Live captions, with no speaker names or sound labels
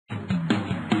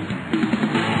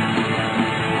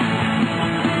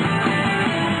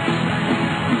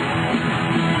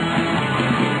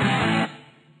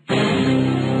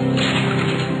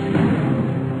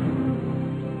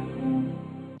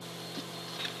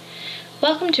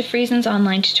Welcome to Friesen's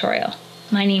online tutorial.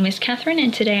 My name is Catherine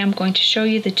and today I'm going to show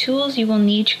you the tools you will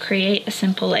need to create a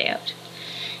simple layout.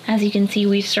 As you can see,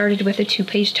 we've started with a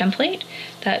 2-page template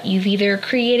that you've either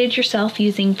created yourself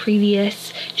using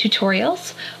previous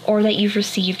tutorials or that you've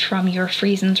received from your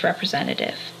Friesen's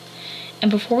representative. And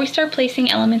before we start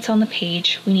placing elements on the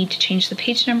page, we need to change the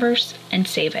page numbers and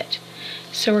save it.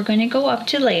 So we're going to go up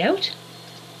to Layout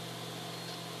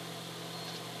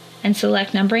and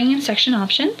select Numbering and Section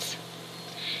Options.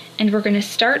 And we're going to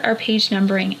start our page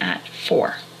numbering at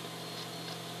 4.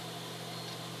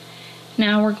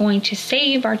 Now we're going to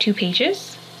save our 2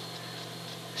 pages.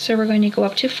 So we're going to go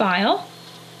up to File,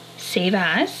 Save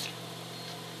As.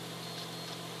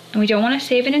 And we don't want to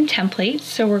save it in templates,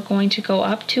 so we're going to go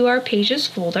up to our Pages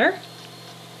folder.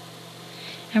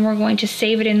 And we're going to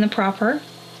save it in the proper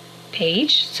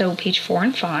page, so page 4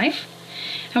 and 5.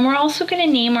 And we're also going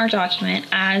to name our document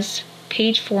as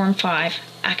page 4 and 5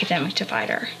 Academic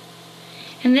Divider.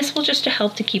 And this will just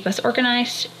help to keep us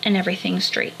organized and everything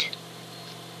straight.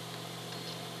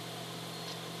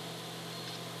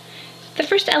 The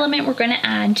first element we're going to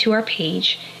add to our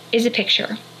page is a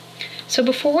picture. So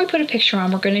before we put a picture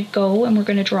on, we're going to go and we're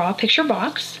going to draw a picture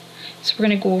box. So we're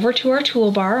going to go over to our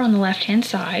toolbar on the left hand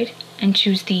side and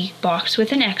choose the box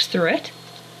with an X through it.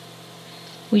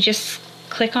 We just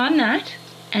click on that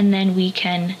and then we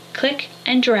can click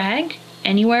and drag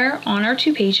anywhere on our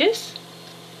 2 pages.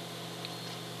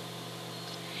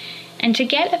 And to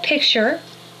get a picture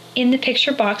in the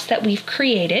picture box that we've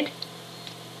created,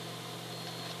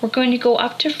 we're going to go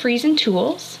up to Friesen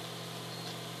Tools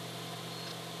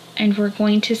and we're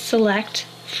going to select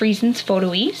Friesen's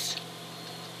Photo Ease.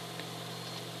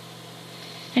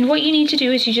 And what you need to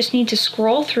do is you just need to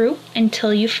scroll through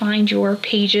until you find your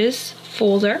Pages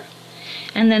folder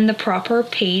and then the proper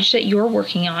page that you're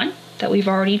working on that we've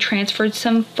already transferred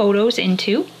some photos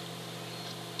into.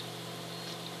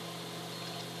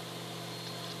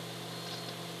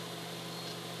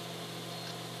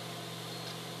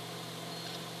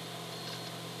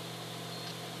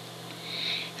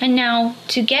 And now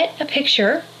to get a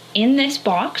picture in this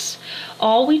box,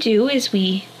 all we do is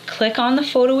we click on the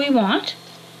photo we want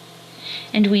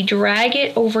and we drag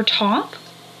it over top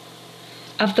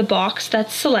of the box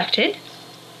that's selected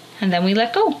and then we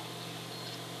let go.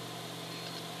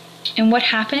 And what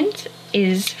happens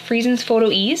is Friesen's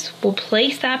Photo Ease will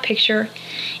place that picture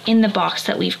in the box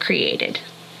that we've created.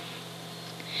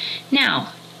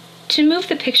 Now, to move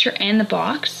the picture and the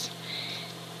box,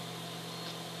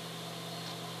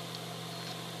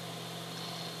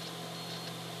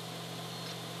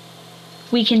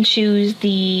 we can choose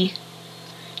the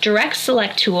Direct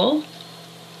Select tool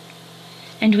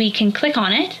and we can click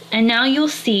on it, and now you'll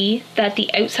see that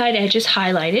the outside edge is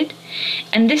highlighted,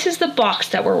 and this is the box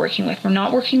that we're working with. We're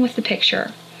not working with the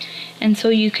picture. And so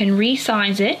you can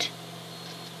resize it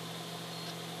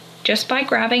just by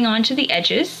grabbing onto the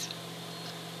edges.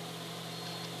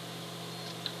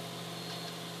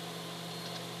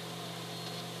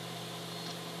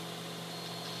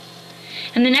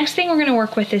 And the next thing we're going to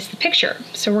work with is the picture.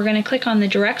 So we're going to click on the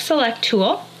Direct Select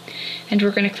tool and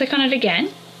we're going to click on it again.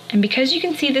 And because you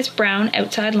can see this brown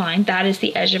outside line, that is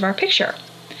the edge of our picture.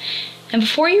 And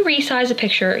before you resize a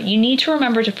picture, you need to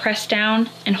remember to press down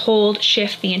and hold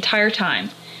Shift the entire time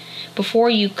before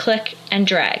you click and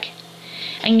drag.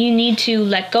 And you need to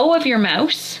let go of your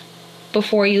mouse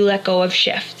before you let go of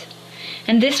Shift.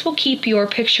 And this will keep your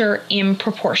picture in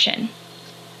proportion.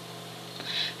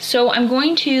 So I'm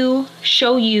going to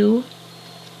show you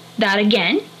that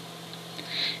again.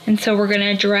 And so we're going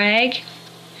to drag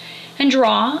and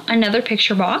draw another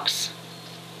picture box.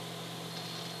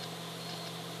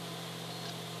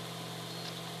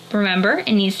 Remember,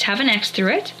 it needs to have an X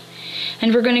through it.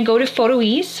 And we're going to go to Photo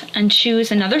Ease and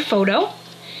choose another photo.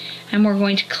 And we're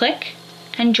going to click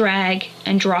and drag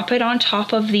and drop it on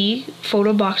top of the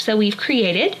photo box that we've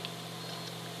created.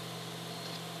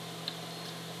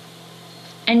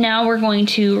 And now we're going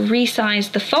to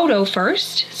resize the photo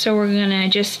first. So we're going to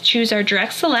just choose our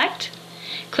Direct Select,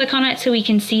 click on it so we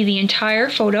can see the entire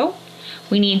photo.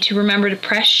 We need to remember to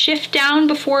press Shift down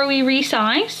before we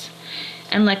resize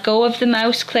and let go of the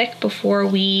mouse click before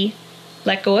we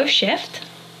let go of Shift.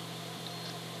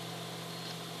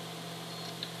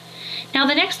 Now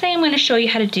the next thing I'm going to show you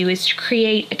how to do is to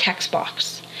create a text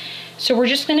box. So we're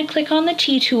just going to click on the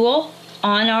T tool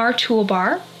on our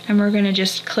toolbar and we're going to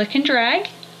just click and drag.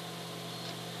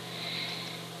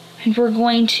 And we're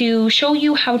going to show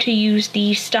you how to use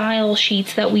the style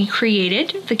sheets that we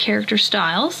created, the character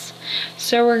styles.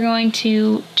 So we're going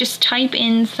to just type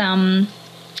in some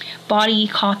body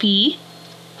copy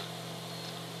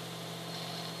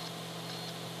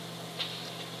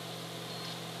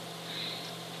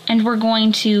and we're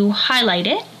going to highlight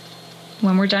it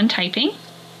when we're done typing.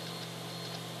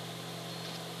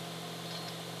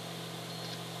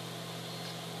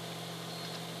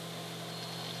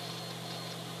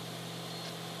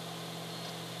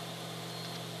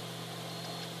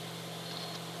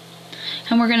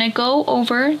 And we're going to go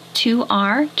over to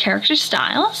our character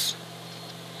styles,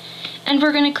 and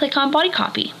we're going to click on body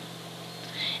copy.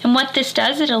 And what this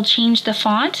does, it'll change the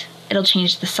font, it'll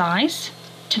change the size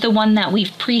to the one that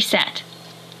we've preset.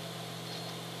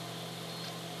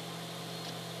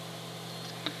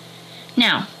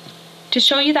 Now, to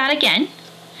show you that again,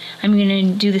 I'm going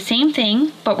to do the same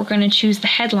thing, but we're going to choose the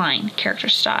headline character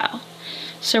style.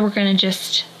 So we're going to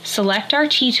just select our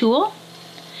T tool,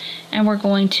 and we're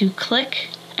going to click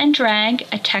and drag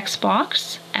a text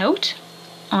box out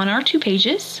on our 2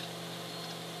 pages.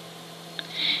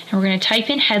 And we're going to type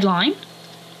in headline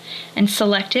and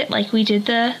select it like we did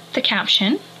the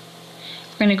caption.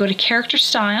 We're going to go to character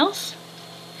styles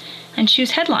and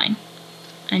choose headline.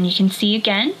 And you can see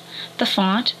again the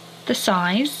font, the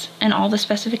size, and all the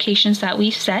specifications that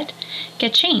we've set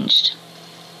get changed.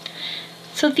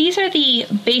 So these are the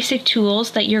basic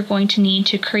tools that you're going to need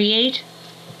to create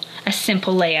a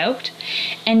simple layout.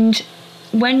 And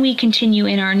when we continue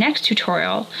in our next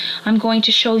tutorial, I'm going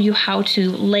to show you how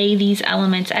to lay these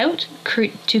elements out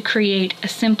to create a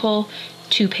simple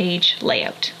 2-page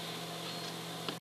layout.